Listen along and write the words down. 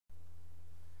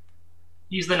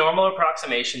Use the normal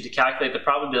approximation to calculate the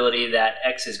probability that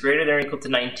x is greater than or equal to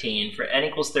 19 for n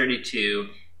equals 32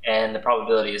 and the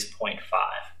probability is 0.5.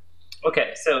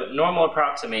 Okay, so normal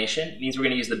approximation means we're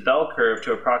going to use the bell curve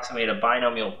to approximate a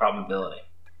binomial probability.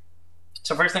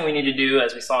 So first thing we need to do,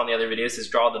 as we saw in the other videos, is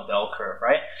draw the bell curve,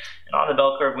 right? And on the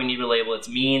bell curve we need to label its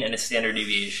mean and its standard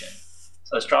deviation.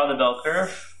 So let's draw the bell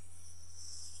curve.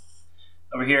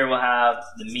 Over here we'll have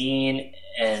the mean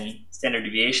and standard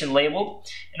deviation labeled.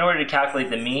 In order to calculate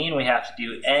the mean, we have to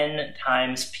do n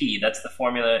times p. That's the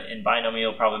formula in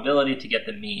binomial probability to get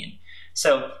the mean.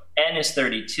 So n is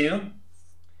 32.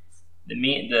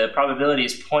 The probability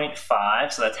is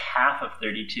 0.5, so that's half of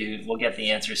 32. We'll get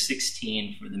the answer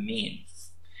 16 for the mean.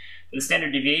 For the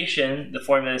standard deviation, the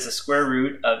formula is the square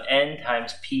root of n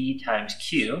times p times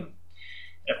q.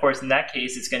 And of course, in that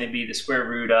case, it's going to be the square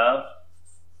root of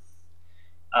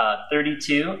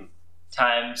 32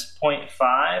 times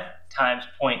 0.5 times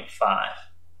 0.5.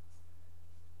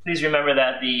 Please remember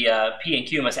that the p and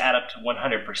q must add up to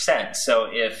 100%. So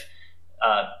if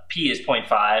p is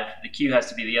 0.5, the q has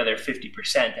to be the other 50%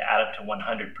 to add up to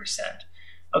 100%.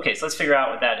 Okay, so let's figure out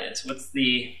what that is. What's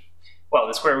the, well,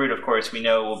 the square root, of course, we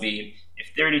know will be,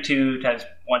 if 32 times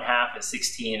 1/2 is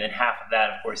 16, then half of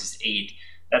that, of course, is 8.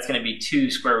 That's going to be 2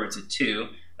 square roots of 2.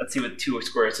 Let's see what 2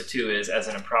 square roots of 2 is as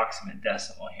an approximate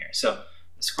decimal here. So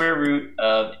the square root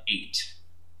of 8.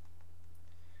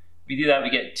 We do that, we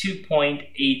get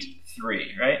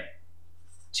 2.83, right?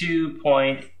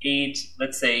 2.8,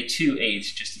 let's say 28,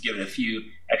 just to give it a few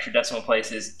extra decimal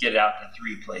places, get it out to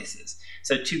 3 places.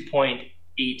 So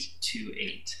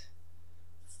 2.828.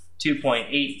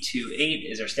 2.828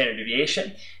 is our standard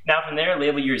deviation. Now from there,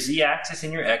 label your z-axis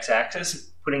and your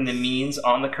x-axis, putting the means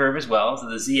on the curve as well. So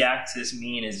the z-axis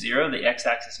mean is 0. The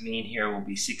x-axis mean here will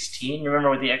be 16.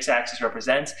 Remember what the x-axis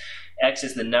represents. X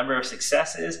is the number of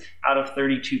successes out of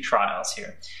 32 trials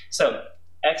here. So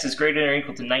x is greater than or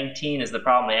equal to 19 is the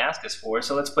problem they ask us for.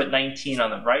 So let's put 19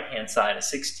 on the right-hand side of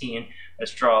 16.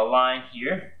 Let's draw a line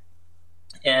here.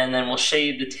 And then we'll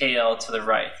shade the tail to the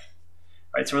right.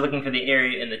 All right, so we're looking for the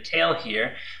area in the tail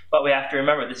here, but we have to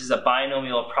remember this is a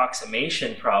binomial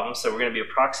approximation problem, so we're going to be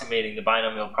approximating the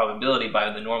binomial probability by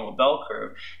the normal bell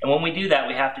curve. And when we do that,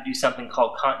 we have to do something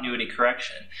called continuity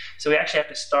correction. So we actually have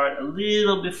to start a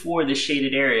little before the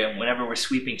shaded area. Whenever we're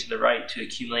sweeping to the right to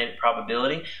accumulate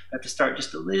probability, we have to start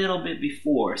just a little bit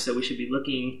before. So we should be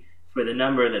looking for the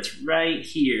number that's right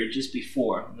here just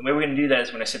before. And the way we're going to do that is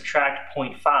we're going to subtract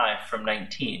 0.5 from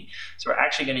 19. So we're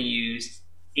actually going to use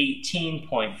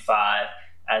 18.5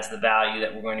 as the value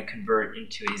that we're going to convert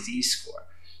into a z-score.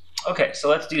 Okay, so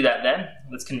let's do that then.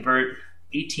 Let's convert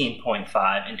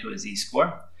 18.5 into a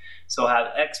z-score. So we'll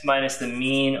have x minus the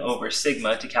mean over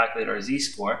sigma to calculate our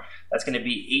z-score. That's going to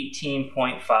be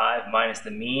 18.5 minus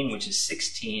the mean, which is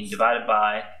 16, divided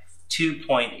by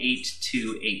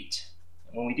 2.828.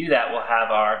 And when we do that, we'll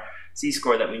have our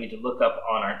z-score that we need to look up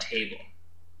on our table.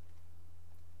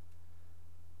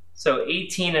 So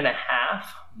 18.5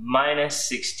 minus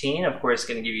 16, of course, is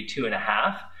going to give you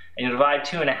 2.5. And you'll divide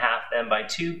 2.5 then by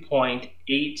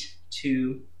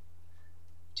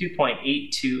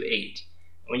 2.828.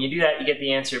 When you do that, you get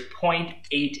the answer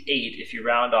 0.88 if you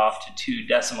round off to 2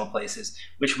 decimal places,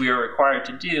 which we are required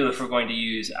to do if we're going to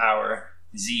use our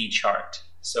z-chart.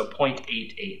 So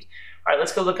 0.88. All right,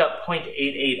 let's go look up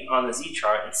 0.88 on the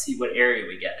z-chart and see what area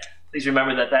we get. Please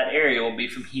remember that that area will be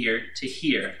from here to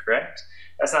here, correct?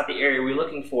 That's not the area we're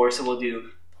looking for, so we'll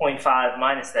do 0.5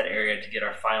 minus that area to get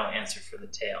our final answer for the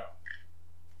tail.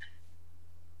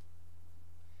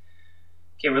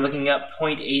 Okay, we're looking up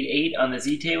 0.88 on the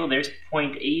z-table. There's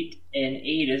 0.8, and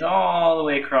 8 is all the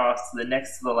way across to the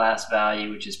next to the last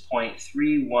value, which is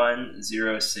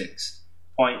 0.3106.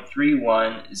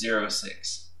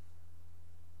 0.3106.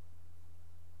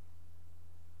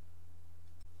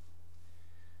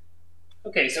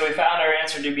 Okay, so we found our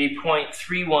answer to be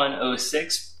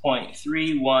 0.3106,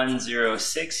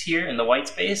 0.3106 here in the white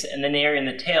space, and then the area in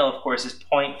the tail, of course, is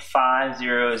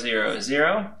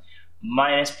 0.5000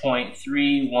 minus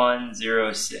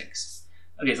 0.3106.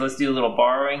 Okay, so let's do a little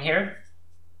borrowing here.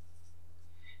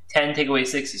 10 take away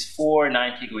 6 is 4,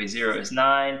 9 take away 0 is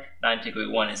 9, 9 take away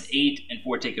 1 is 8, and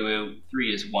 4 take away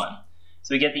 3 is 1.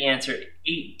 So we get the answer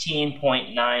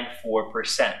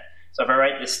 18.94%. So if I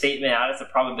write this statement out, it's the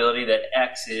probability that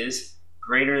x is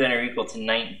greater than or equal to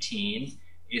 19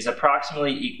 is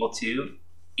approximately equal to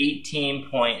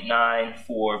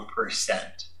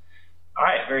 18.94%. All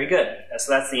right, very good.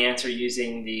 So that's the answer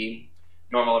using the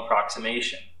normal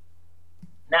approximation.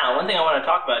 Now, one thing I want to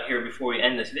talk about here before we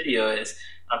end this video is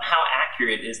how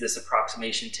accurate is this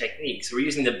approximation technique? So we're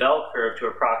using the bell curve to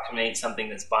approximate something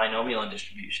that's binomial in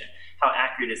distribution. How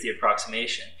accurate is the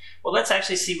approximation? Well, let's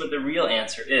actually see what the real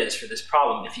answer is for this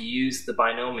problem if you use the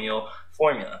binomial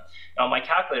formula. Now, on my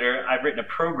calculator, I've written a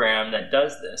program that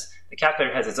does this. The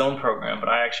calculator has its own program, but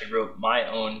I actually wrote my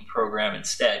own program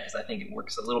instead because I think it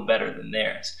works a little better than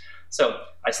theirs. So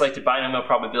I selected binomial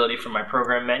probability from my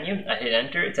program menu. I hit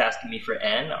enter. It's asking me for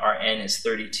n. Our n is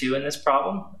 32 in this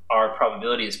problem. Our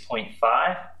probability is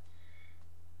 0.5.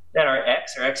 Then our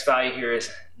x value here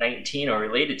is 19, or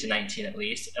related to 19 at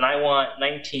least, and I want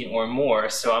 19 or more,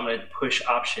 so I'm going to push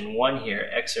option 1 here,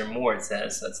 x or more it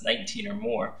says, so that's 19 or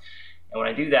more. And when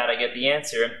I do that, I get the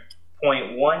answer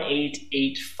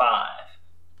 0.1885.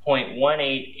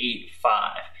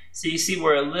 0.1885. So you see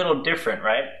we're a little different,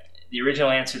 right? The original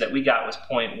answer that we got was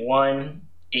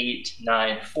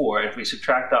 0.1894. If we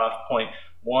subtract off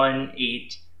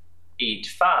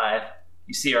 0.1885,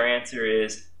 you see our answer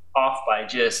is off by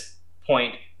just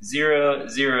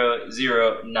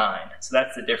 0.0009. So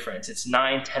that's the difference. It's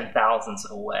 9/10,000ths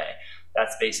away.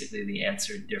 That's basically the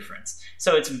answer difference.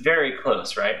 So it's very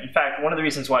close, right? In fact, one of the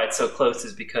reasons why it's so close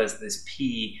is because this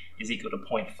p is equal to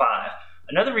 0.5.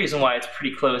 Another reason why it's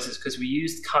pretty close is because we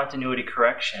used continuity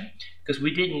correction. Because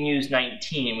we didn't use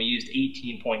 19, we used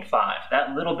 18.5.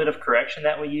 That little bit of correction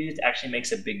that we used actually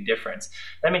makes a big difference.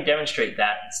 Let me demonstrate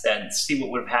that instead and see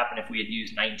what would have happened if we had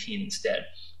used 19 instead.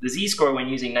 The z-score when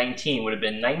using 19 would have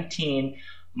been 19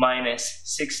 minus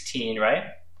 16, right?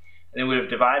 And then we would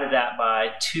have divided that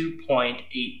by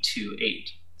 2.828.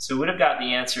 So we would have got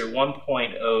the answer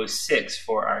 1.06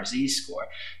 for our z-score.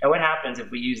 Now what happens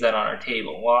if we use that on our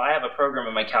table? Well, I have a program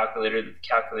in my calculator that the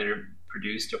calculator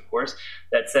produced, of course,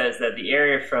 that says that the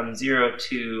area from 0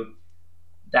 to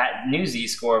that new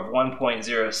z-score of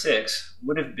 1.06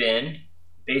 would have been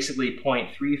basically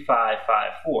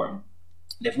 0.3554.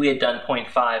 If we had done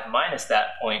 0.5 minus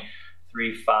that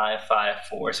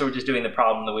 0.3554, so we're just doing the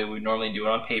problem the way we would normally do it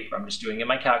on paper, I'm just doing it in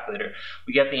my calculator,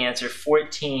 we get the answer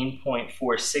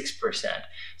 14.46%.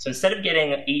 So instead of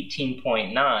getting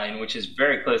 18.9, which is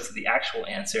very close to the actual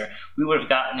answer, we would have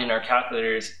gotten in our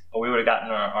calculators, or we would have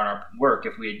gotten on our work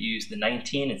if we had used the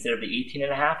 19 instead of the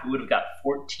 18.5, we would have got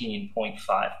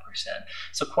 14.5%.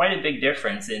 So quite a big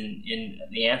difference in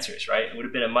the answers, right? It would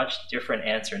have been a much different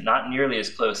answer, not nearly as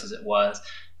close as it was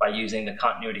by using the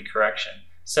continuity correction.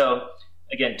 So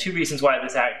again, two reasons why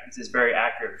this is very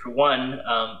accurate. For one,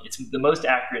 it's the most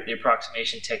accurate, the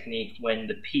approximation technique, when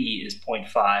the p is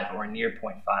 0.5 or near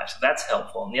 0.5. So that's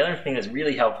helpful. And the other thing that's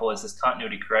really helpful is this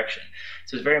continuity correction.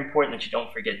 So it's very important that you don't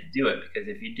forget to do it, because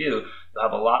if you do, you'll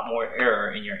have a lot more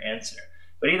error in your answer.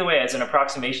 But either way, as an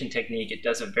approximation technique, it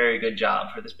does a very good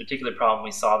job. For this particular problem,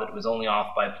 we saw that it was only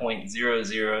off by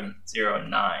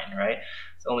 0.0009, right?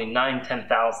 It's only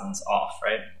 9/10,000ths off,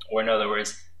 right? Or in other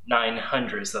words,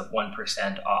 9/100ths of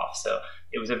 1% off. So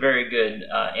it was a very good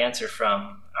answer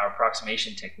from our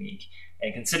approximation technique.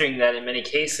 And considering that in many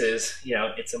cases,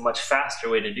 it's a much faster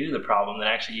way to do the problem than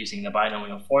actually using the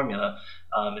binomial formula,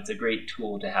 it's a great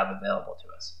tool to have available to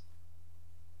us.